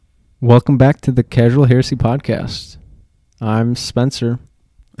Welcome back to the Casual Heresy Podcast. I'm Spencer.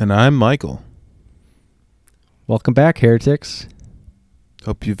 And I'm Michael. Welcome back, heretics.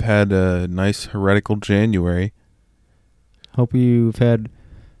 Hope you've had a nice heretical January. Hope you've had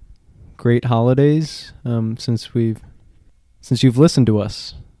great holidays since you've listened to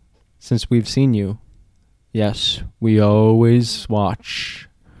us, since we've seen you. Yes, we always watch.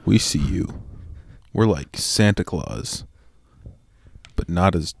 We see you. We're like Santa Claus, but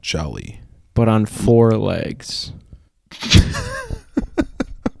not as jolly. But on 4 legs.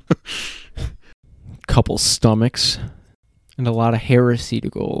 Couple stomachs. And a lot of heresy to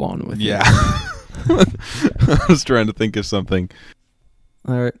go along with Yeah. I was trying to think of something.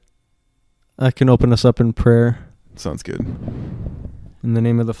 All right. I can open us up in prayer. Sounds good. In the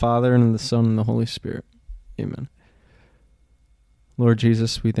name of the Father, and of the Son, and the Holy Spirit. Amen. Lord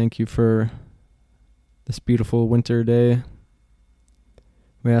Jesus, we thank you for this beautiful winter day.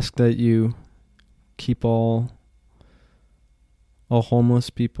 We ask that you keep all homeless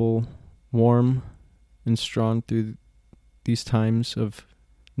people warm and strong through these times of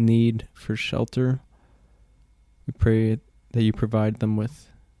need for shelter. We pray that you provide them with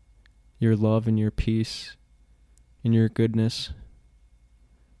your love and your peace and your goodness,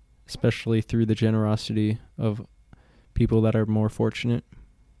 especially through the generosity of people that are more fortunate.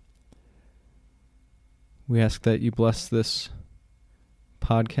 We ask that you bless this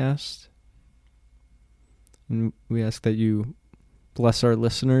podcast, and we ask that you bless our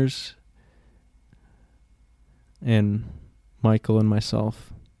listeners and Michael and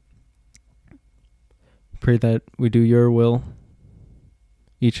myself. Pray that we do your will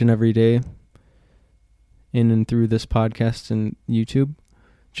each and every day in and through this podcast and YouTube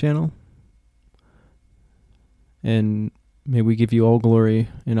channel. And may we give you all glory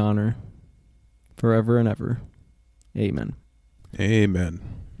and honor forever and ever. Amen. Amen.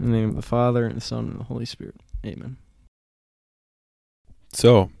 In the name of the Father, and the Son, and the Holy Spirit. Amen.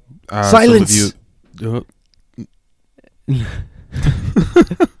 So, silence!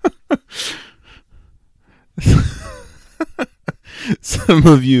 Some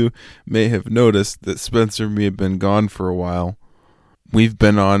of you may have noticed that Spencer and me have been gone for a while. We've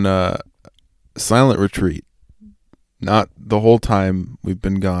been on a silent retreat. Not the whole time we've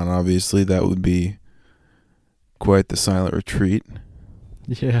been gone, obviously. That would be quite the silent retreat.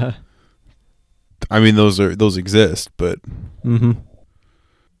 Yeah. I mean, those exist, but Mm-hmm.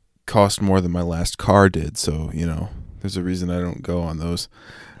 cost more than my last car did, so, there's a reason I don't go on those.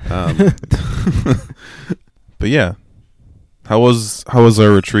 But yeah. How was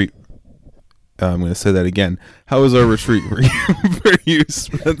our retreat? I'm going to say that again. How was our retreat for you,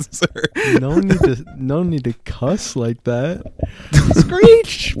 Spencer? No need to cuss like that.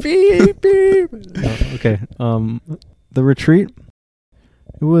 Screech, beep, beep. Okay. The retreat,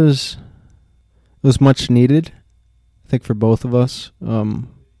 it was much needed, I think, for both of us. The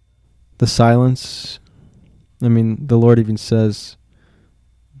silence. I mean, the Lord even says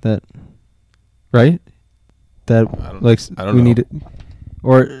that, right? That I don't we know. need it,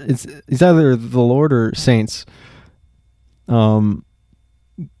 or it's either the Lord or saints, that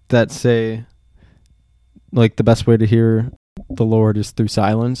say, like, the best way to hear the Lord is through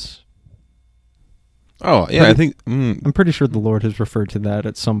silence. Oh yeah, I think I'm pretty sure the Lord has referred to that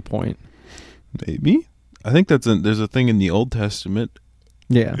at some point. maybe. I think there's a thing in the Old Testament.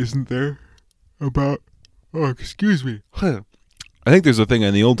 Yeah. Isn't there? About excuse me. I think there's a thing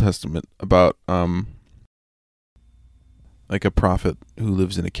in the Old Testament about like a prophet who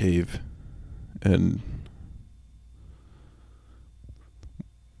lives in a cave, and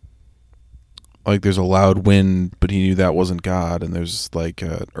like there's a loud wind, but he knew that wasn't God, and there's like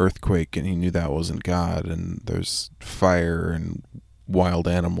an earthquake, and he knew that wasn't God, and there's fire and wild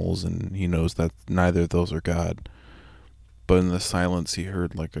animals, and he knows that neither of those are God. But in the silence, he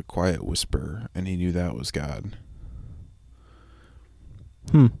heard like a quiet whisper, and he knew that was God.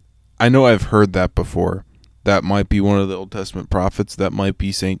 I know I've heard that before. That might be one of the Old Testament prophets. That might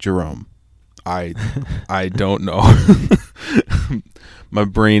be Saint Jerome. I don't know. My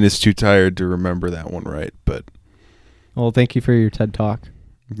brain is too tired to remember that one right, but Well, thank you for your TED Talk.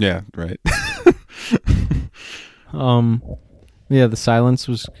 yeah, right. Yeah, the silence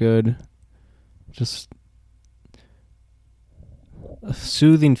was good. Just a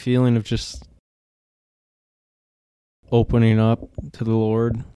soothing feeling of just opening up to the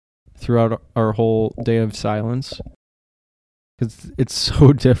Lord throughout our whole day of silence. Because it's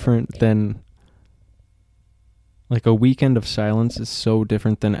so different than, like, a weekend of silence is so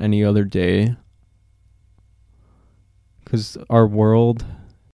different than any other day. Because our world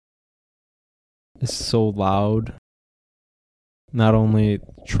is so loud not only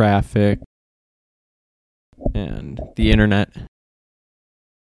traffic and the internet,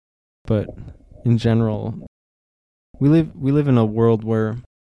 but in general, we live in a world where,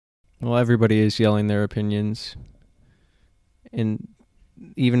 well, everybody is yelling their opinions, and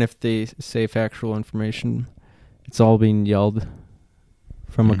even if they say factual information, it's all being yelled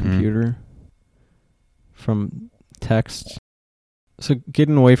from a computer, from text. So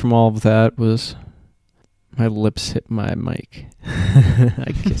getting away from all of that was, my lips hit my mic.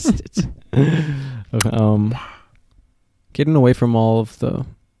 I kissed it. Getting away from all of the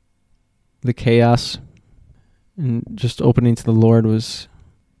chaos and just opening to the Lord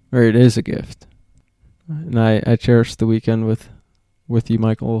it is a gift. And I cherished the weekend with you,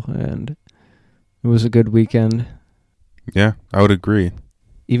 Michael, and it was a good weekend. Yeah, I would agree.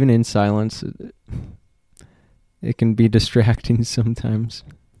 Even in silence, it can be distracting sometimes.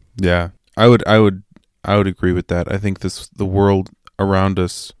 Yeah, I would agree with that. I think the world around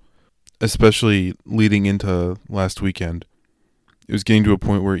us, especially leading into last weekend, it was getting to a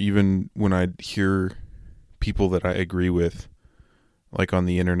point where even when I'd hear people that I agree with, like on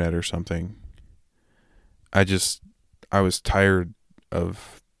the internet or something, I was tired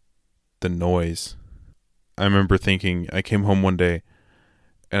of the noise. I remember thinking, I came home one day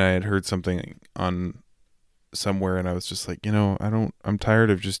and I had heard something on somewhere and I was just like, I'm tired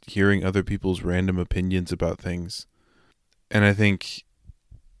of just hearing other people's random opinions about things. And I think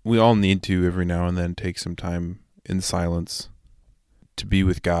we all need to every now and then take some time in silence to be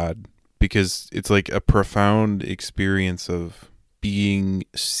with God, because it's like a profound experience of being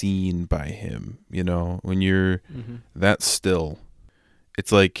seen by Him, when you're that still.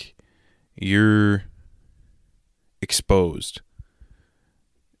 It's like you're exposed.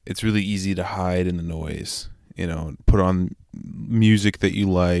 It's really easy to hide in the noise, put on music that you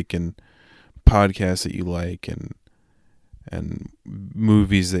like and podcasts that you like and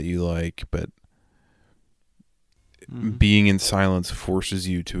movies that you like, but being in silence forces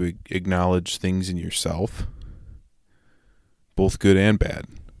you to acknowledge things in yourself, both good and bad,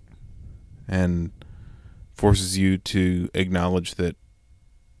 and forces you to acknowledge that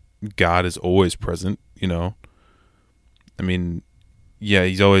God is always present. I mean, yeah,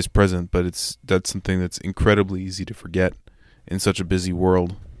 He's always present, but that's something that's incredibly easy to forget in such a busy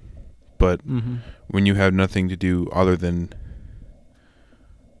world. But when you have nothing to do other than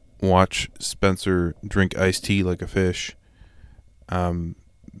watch Spencer drink iced tea like a fish, then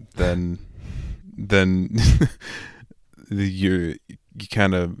you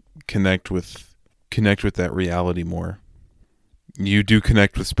kind of connect with that reality more. You do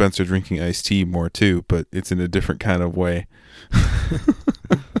connect with Spencer drinking iced tea more too, but it's in a different kind of way.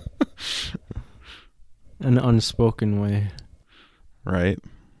 An unspoken way. Right.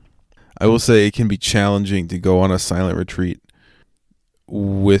 I will say it can be challenging to go on a silent retreat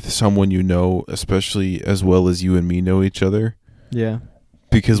with someone especially as well as you and me know each other. Yeah.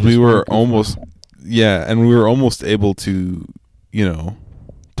 Because we were almost able to,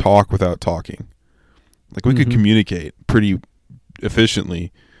 talk without talking. Like we could communicate pretty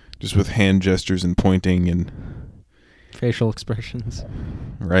efficiently just with hand gestures and pointing and facial expressions.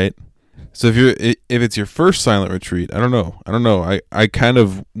 Right. So if it's your first silent retreat, I don't know. I kind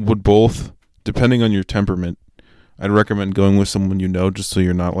of would both, depending on your temperament. I'd recommend going with someone just so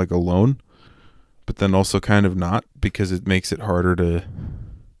you're not like alone, but then also kind of not, because it makes it harder to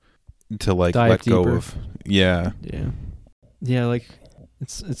like dive let deeper. Go of. Yeah. Like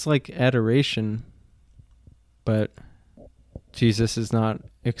it's like adoration, but Jesus is not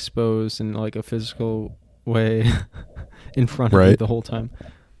exposed in like a physical way in front of you the whole time.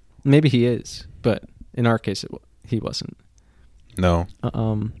 Maybe He is, but in our case He wasn't. No.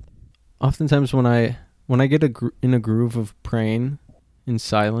 Oftentimes when I get in a groove of praying in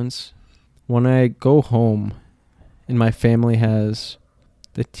silence, when I go home and my family has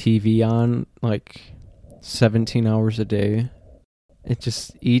the TV on like 17 hours a day, it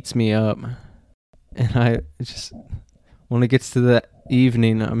just eats me up. And when it gets to that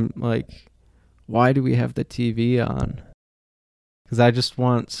evening, I'm like, why do we have the TV on? Because I just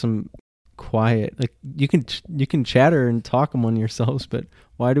want some quiet. Like you can chatter and talk among yourselves, but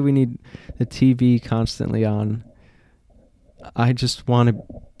why do we need the TV constantly on? I just want to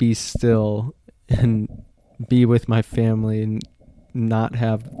be still and be with my family and not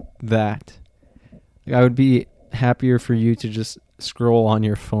have that. Like, I would be happier for you to just scroll on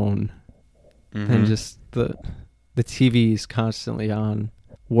your phone than just the TV is constantly on.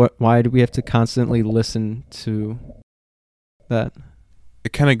 Why do we have to constantly listen to that?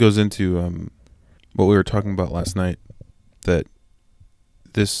 It kind of goes into what we were talking about last night, that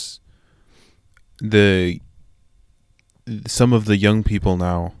the some of the young people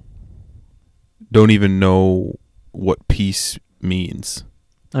now don't even know what peace means.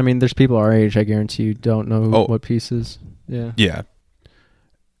 I mean, there's people our age, I guarantee you, don't know what peace is. Yeah. Yeah.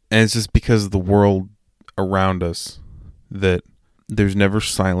 And it's just because of the world around us that there's never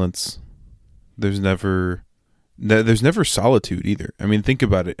silence. There's never solitude either. I mean, think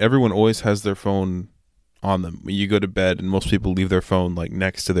about it. Everyone always has their phone on them. When you go to bed, and most people leave their phone like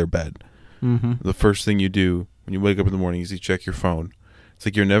next to their bed. Mm-hmm. The first thing you do when you wake up in the morning is you check your phone. It's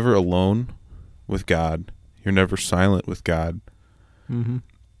like you're never alone with God. You're never silent with God. Mm-hmm.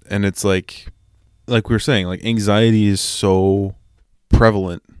 And it's like we were saying, like anxiety is so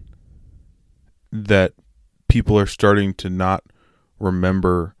prevalent that people are starting to not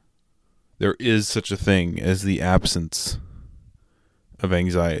remember there is such a thing as the absence of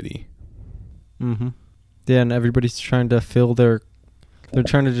anxiety. Mm-hmm. Yeah, and everybody's trying to they're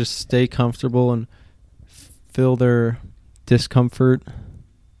trying to just stay comfortable and fill their discomfort.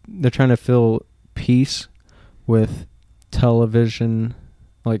 They're trying to fill peace with television,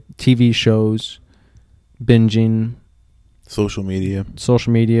 like TV shows, binging, social media,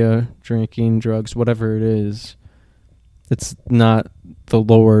 drinking, drugs, whatever it is. It's not the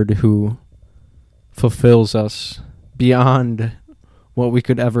Lord who fulfills us beyond what we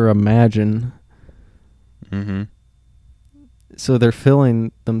could ever imagine. Mm-hmm. So they're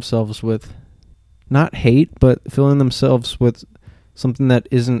filling themselves with not hate, but filling themselves with something that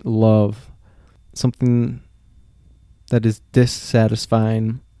isn't love, something that is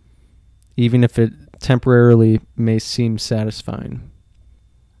dissatisfying, even if it temporarily may seem satisfying.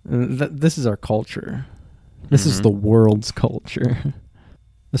 And this is our culture. This is the world's culture,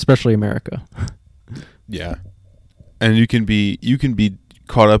 especially America. Yeah. And you can be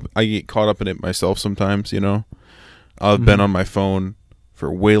caught up. I get caught up in it myself sometimes, you know. I've been on my phone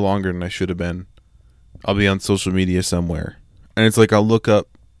for way longer than I should have been. I'll be on social media somewhere. And it's like I'll look up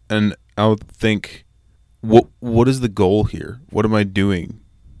and I'll think, what is the goal here? What am I doing?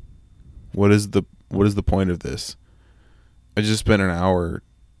 What is the point of this? I just spent an hour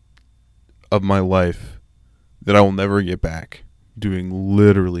of my life that I will never get back doing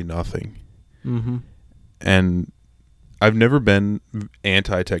literally nothing. Mm-hmm. And I've never been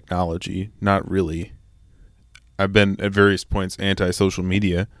anti-technology, not really. I've been at various points anti-social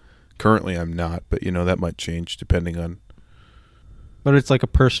media. Currently I'm not, but you know, that might change depending on. But it's like a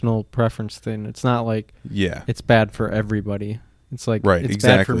personal preference thing. It's not like it's bad for everybody. It's like it's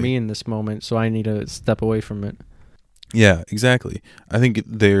bad for me in this moment, so I need to step away from it. Yeah, exactly. I think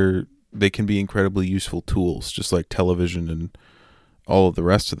they can be incredibly useful tools, just like television and all of the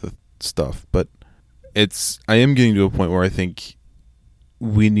rest of the stuff. But I am getting to a point where I think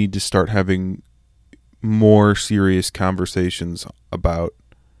we need to start having more serious conversations about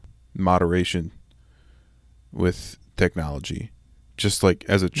moderation with technology, just like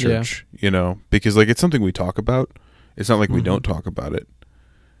as a church, you know, because like it's something we talk about. It's not like we don't talk about it,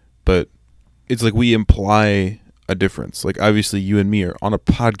 but it's like we imply a difference. Like obviously you and me are on a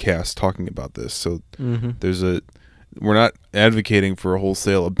podcast talking about this, so we're not advocating for a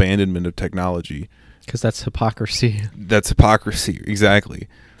wholesale abandonment of technology, because that's hypocrisy. That's hypocrisy, exactly.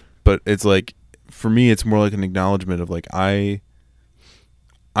 But it's like, for me, it's more like an acknowledgement of like, I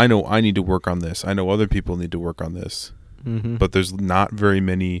know I need to work on this. I know other people need to work on this. Mm-hmm. But there's not very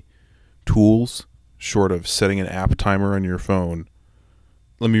many tools short of setting an app timer on your phone.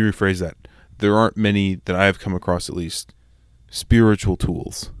 Let me rephrase that. There aren't many that I have come across, at least, spiritual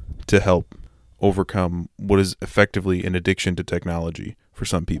tools to help overcome what is effectively an addiction to technology for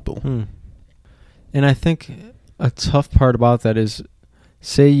some people. And I think a tough part about that is,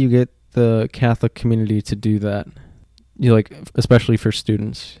 say you get the Catholic community to do that, especially for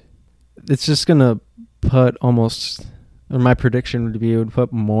students, it's just going to put my prediction would be it would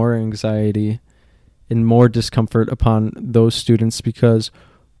put more anxiety and more discomfort upon those students, because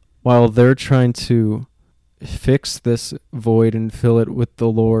while they're trying to fix this void and fill it with the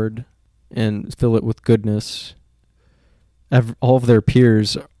Lord and fill it with goodness, all of their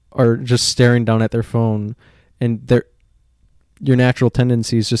peers are just staring down at their phone, and your natural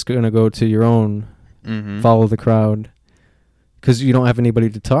tendency is just going to go to your own, follow the crowd, because you don't have anybody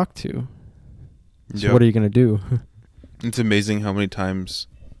to talk to. So what are you going to do? It's amazing how many times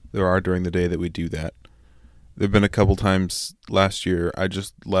there are during the day that we do that. There have been a couple times last year I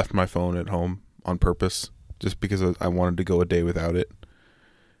just left my phone at home on purpose just because I wanted to go a day without it.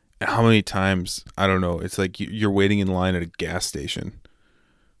 And how many times, I don't know, it's like you're waiting in line at a gas station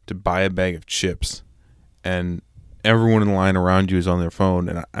to buy a bag of chips, and everyone in the line around you is on their phone,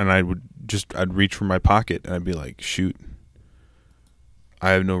 and I'd reach for my pocket and I'd be like, shoot, I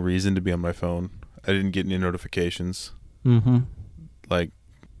have no reason to be on my phone. I didn't get any notifications. Mm-hmm. Like,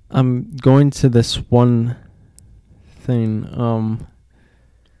 I'm going to this one thing.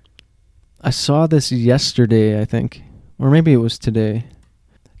 I saw this yesterday, I think, or maybe it was today.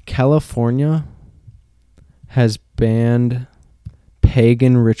 California has banned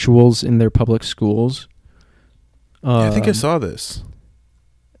pagan rituals in their public schools. I think I saw this.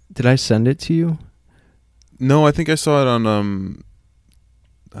 Did I send it to you? No, I think I saw it on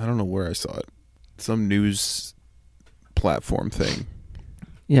I don't know where I saw it. Some news platform thing.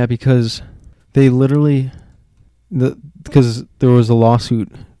 Yeah, because they literally because there was a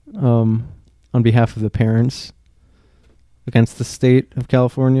lawsuit on behalf of the parents against the state of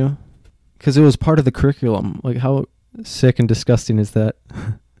California because it was part of the curriculum. Like, how sick and disgusting is that?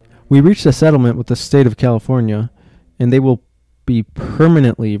 We reached a settlement with the state of California, and they will be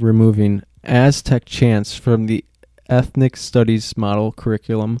permanently removing Aztec chants from the ethnic studies model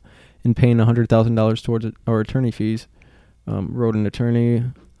curriculum and paying $100,000 towards our attorney fees, wrote an attorney.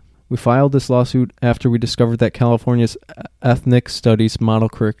 We filed this lawsuit after we discovered that California's ethnic studies model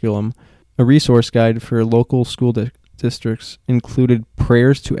curriculum, a resource guide for local school districts, included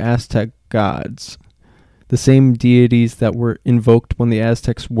prayers to Aztec gods, the same deities that were invoked when the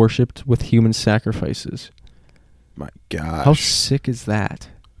Aztecs worshipped with human sacrifices. My gosh. How sick is that?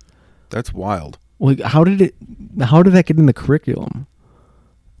 That's wild. Like, how did that get in the curriculum?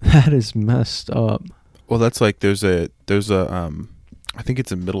 That is messed up. Well, that's like there's a I think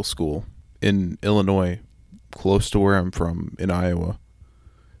it's a middle school in Illinois, close to where I'm from in Iowa,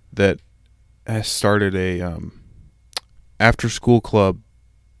 that has started a after school club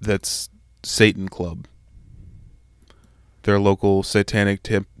that's Satan Club. Their local satanic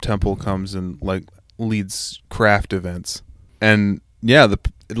temple comes and like leads craft events, and yeah,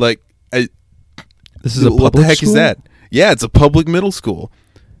 This is a public what the heck school? is that? Yeah, it's a public middle school,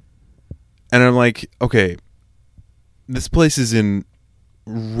 and I'm like, okay, this place is in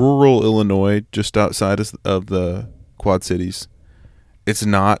rural Illinois, just outside of the Quad Cities. It's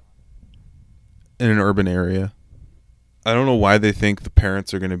not in an urban area. I don't know why they think the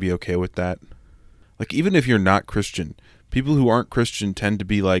parents are going to be okay with that. Like, even if you're not Christian, people who aren't Christian tend to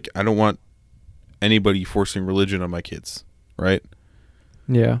be like, I don't want anybody forcing religion on my kids, right?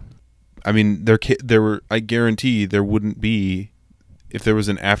 Yeah. I mean, I guarantee there wouldn't be, if there was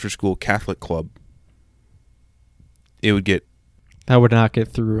an after-school Catholic club, it would get... That would not get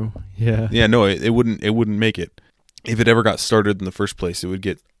through. Yeah. Yeah, no, it wouldn't make it. If it ever got started in the first place, it would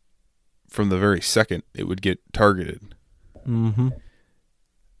get, from the very second, it would get targeted. Mm-hmm.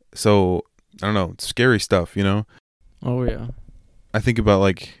 So, I don't know, it's scary stuff, you know? Oh, yeah. I think about,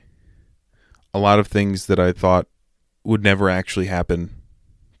 like, a lot of things that I thought would never actually happen.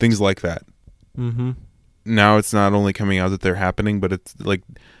 Things like that. Mm-hmm. Now it's not only coming out that they're happening, but it's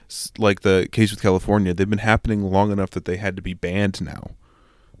like the case with California. They've been happening long enough that they had to be banned now.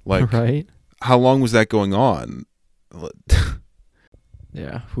 Like, right? How long was that going on?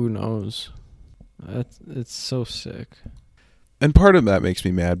 Yeah, who knows? It's so sick. And part of that makes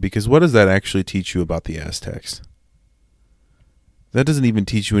me mad, because what does that actually teach you about the Aztecs? That doesn't even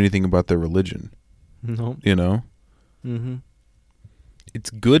teach you anything about their religion. No. You know? Mm-hmm. It's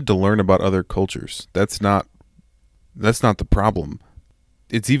good to learn about other cultures. That's not the problem.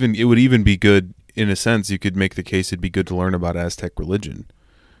 It would even be good, in a sense, you could make the case it'd be good to learn about Aztec religion.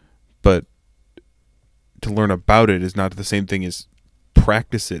 But to learn about it is not the same thing as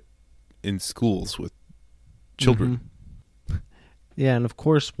practice it in schools with children. Mm-hmm. Yeah, and of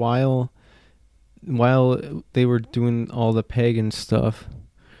course, while they were doing all the pagan stuff,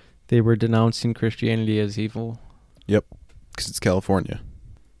 they were denouncing Christianity as evil. Yep, because it's California.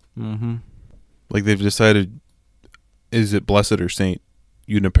 Mm-hmm. Like, they've decided, is it Blessed or Saint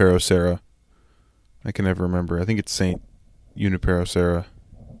Junipero Serra? I can never remember. I think it's Saint Junipero Serra.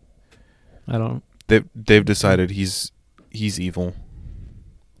 I don't. They've decided he's evil.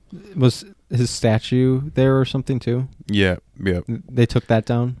 Was his statue there or something too? Yeah. They took that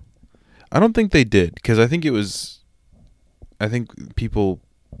down? I don't think they did, because I think people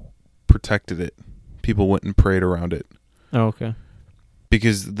protected it. People went and prayed around it. Oh, okay.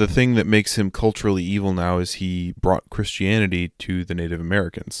 Because the thing that makes him culturally evil now is he brought Christianity to the Native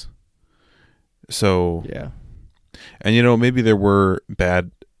Americans. So, yeah. And maybe there were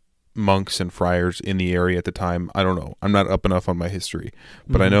bad monks and friars in the area at the time. I don't know. I'm not up enough on my history.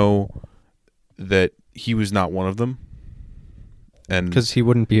 But I know that he was not one of them. And because he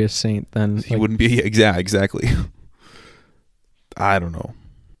wouldn't be a saint then. He wouldn't be, exactly. I don't know.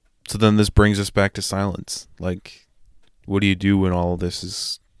 So then this brings us back to silence. Like, what do you do when all of this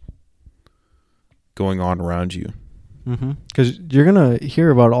is going on around you? Because you're going to hear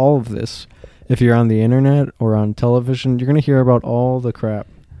about all of this if you're on the internet or on television, you're going to hear about all the crap,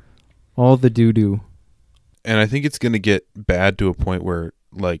 all the doo-doo. And I think it's going to get bad to a point where,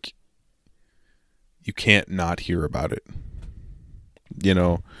 like, you can't not hear about it. You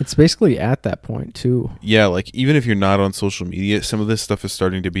know? It's basically at that point, too. Yeah, like, even if you're not on social media, some of this stuff is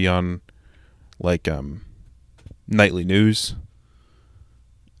starting to be on, like, nightly news.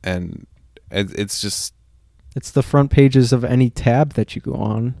 And it's just... It's the front pages of any tab that you go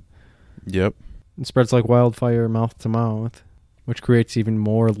on. Yep. It spreads like wildfire mouth to mouth, which creates even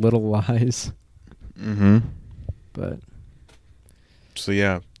more little lies. Mm-hmm. But... So,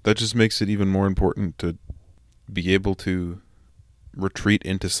 yeah, that just makes it even more important to be able to retreat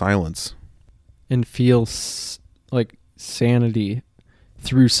into silence. And feel like sanity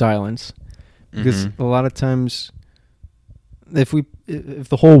through silence. Because a lot of times, if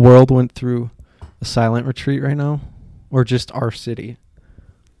the whole world went through a silent retreat right now, or just our city,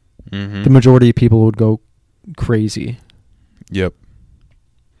 the majority of people would go crazy. Yep.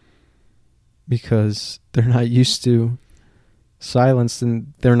 Because they're not used to silence,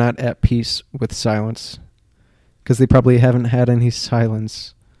 and they're not at peace with silence. Because they probably haven't had any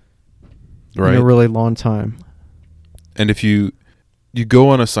silence in a really long time. And if you go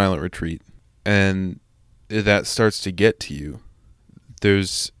on a silent retreat, and that starts to get to you,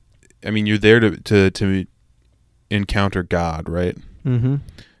 you're there to encounter God, right? Mm-hmm.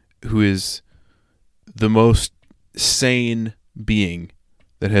 Who is the most sane being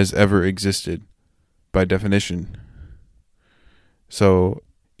that has ever existed by definition. So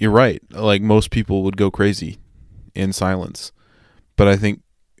you're right. Like, most people would go crazy in silence. But I think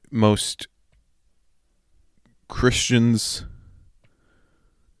most Christians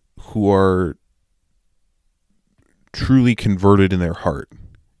who are truly converted in their heart,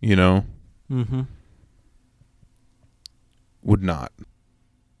 you know, would not.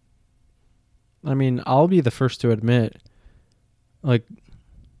 I mean, I'll be the first to admit, like,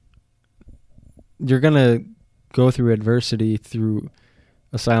 you're going to go through adversity through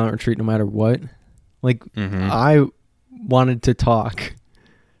a silent retreat no matter what. Like, I wanted to talk.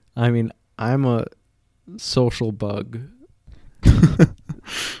 I mean, I'm a social bug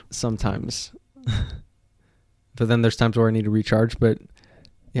sometimes. But then there's times where I need to recharge. But,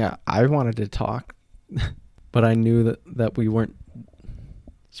 yeah, I wanted to talk. But I knew that we weren't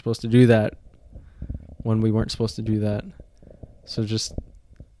supposed to do that when we weren't supposed to do that. So just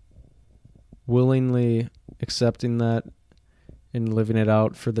willingly accepting that and living it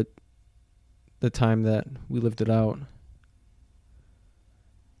out for the time that we lived it out.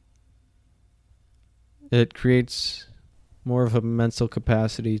 It creates more of a mental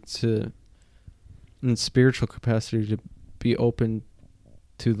capacity and spiritual capacity to be open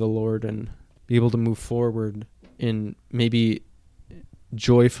to the Lord and be able to move forward in maybe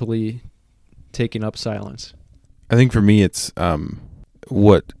joyfully taking up silence. I think for me, it's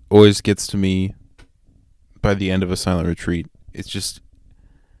what always gets to me by the end of a silent retreat. It's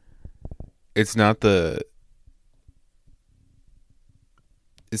not the...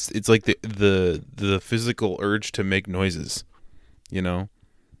 It's like the physical urge to make noises, you know?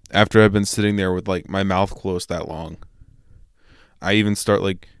 After I've been sitting there with, like, my mouth closed that long, I even start,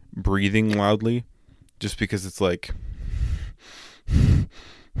 like, breathing loudly just because it's like,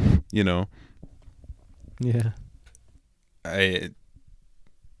 you know? Yeah. I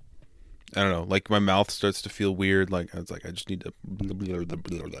don't know, like, my mouth starts to feel weird, like, it's like I just need to...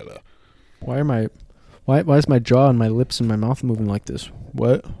 Why is my jaw and my lips and my mouth moving like this?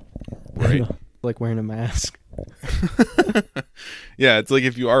 What? Right. Like wearing a mask. Yeah, it's like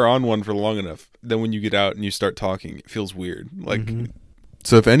if you are on one for long enough, then when you get out and you start talking, it feels weird. Like,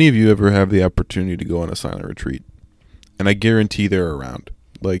 So if any of you ever have the opportunity to go on a silent retreat, and I guarantee they're around,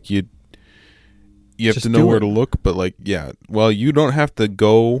 like, you have Just to know where to look, but, like, yeah, well, you don't have to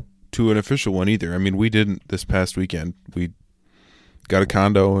go to an official one either. I mean, we didn't this past weekend. We got a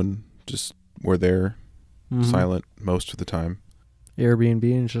condo and just were there silent most of the time. Airbnb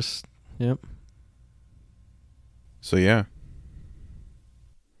and just, yep. So, yeah.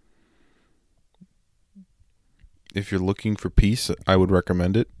 If you're looking for peace, I would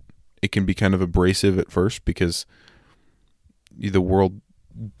recommend it. It can be kind of abrasive at first because the world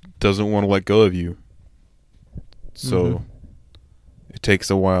doesn't want to let go of you. So it takes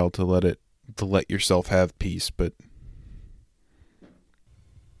a while to let yourself have peace, but...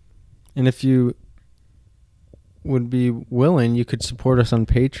 And if you would be willing, you could support us on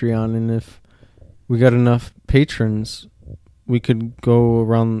Patreon, and if we got enough patrons, we could go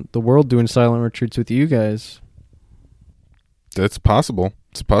around the world doing silent retreats with you guys. That's possible.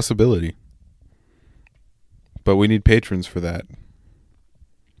 It's a possibility. But we need patrons for that.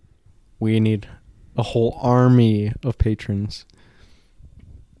 We need a whole army of patrons.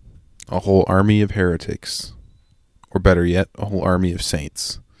 A whole army of heretics. Or better yet, a whole army of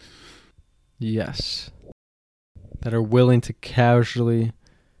saints. Yes. That are willing to casually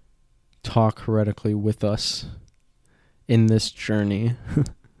talk heretically with us in this journey.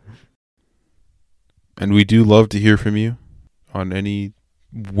 And we do love to hear from you on any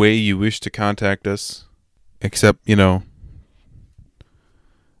way you wish to contact us. Except,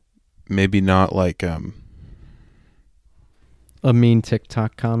 maybe not like, A mean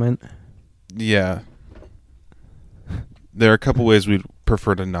TikTok comment. yeah. There are a couple ways we'd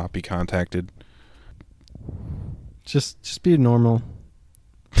prefer to not be contacted. Just be normal.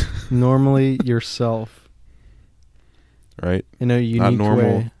 Normally yourself. Right? In a unique Not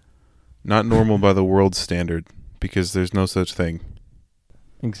normal. way. Not normal by the world's standard, because there's no such thing.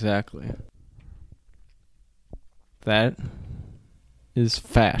 Exactly. That is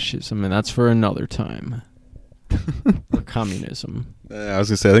fascism, and that's for another time. Or communism. I was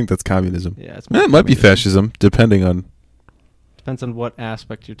going to say, I think that's communism. Yeah, it's It might be fascism, depending on... Depends on what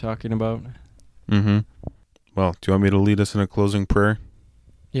aspect you're talking about. Mm-hmm. Well, do you want me to lead us in a closing prayer?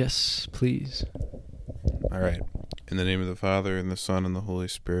 Yes, please. All right. In the name of the Father, and the Son, and the Holy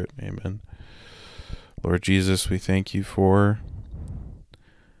Spirit. Amen. Lord Jesus, we thank you for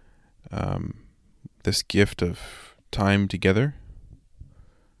this gift of time together.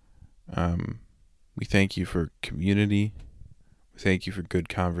 We thank you for community. We thank you for good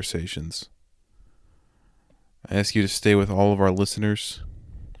conversations. I ask you to stay with all of our listeners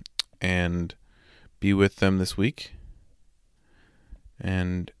and be with them this week.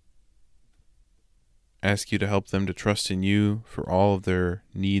 And ask you to help them to trust in you for all of their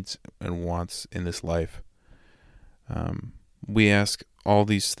needs and wants in this life. We ask all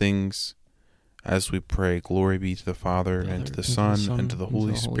these things as we pray. Glory be to the Father, and to the Son, and to the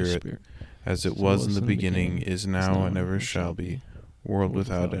Holy Spirit, as it was in the beginning, is now, and ever shall be, world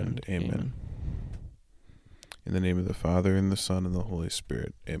without end. Amen. In the name of the Father, and the Son, and the Holy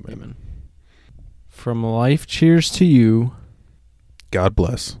Spirit. Amen. Amen. From life cheers to you. God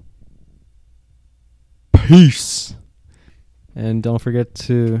bless. Peace. And don't forget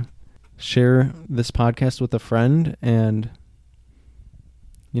to share this podcast with a friend, and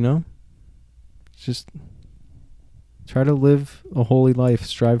just try to live a holy life.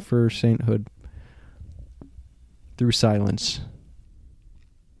 Strive for sainthood through silence.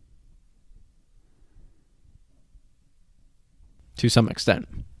 To some extent.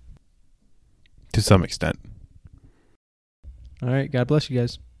 To some extent. All right. God bless you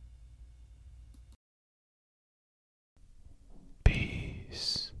guys.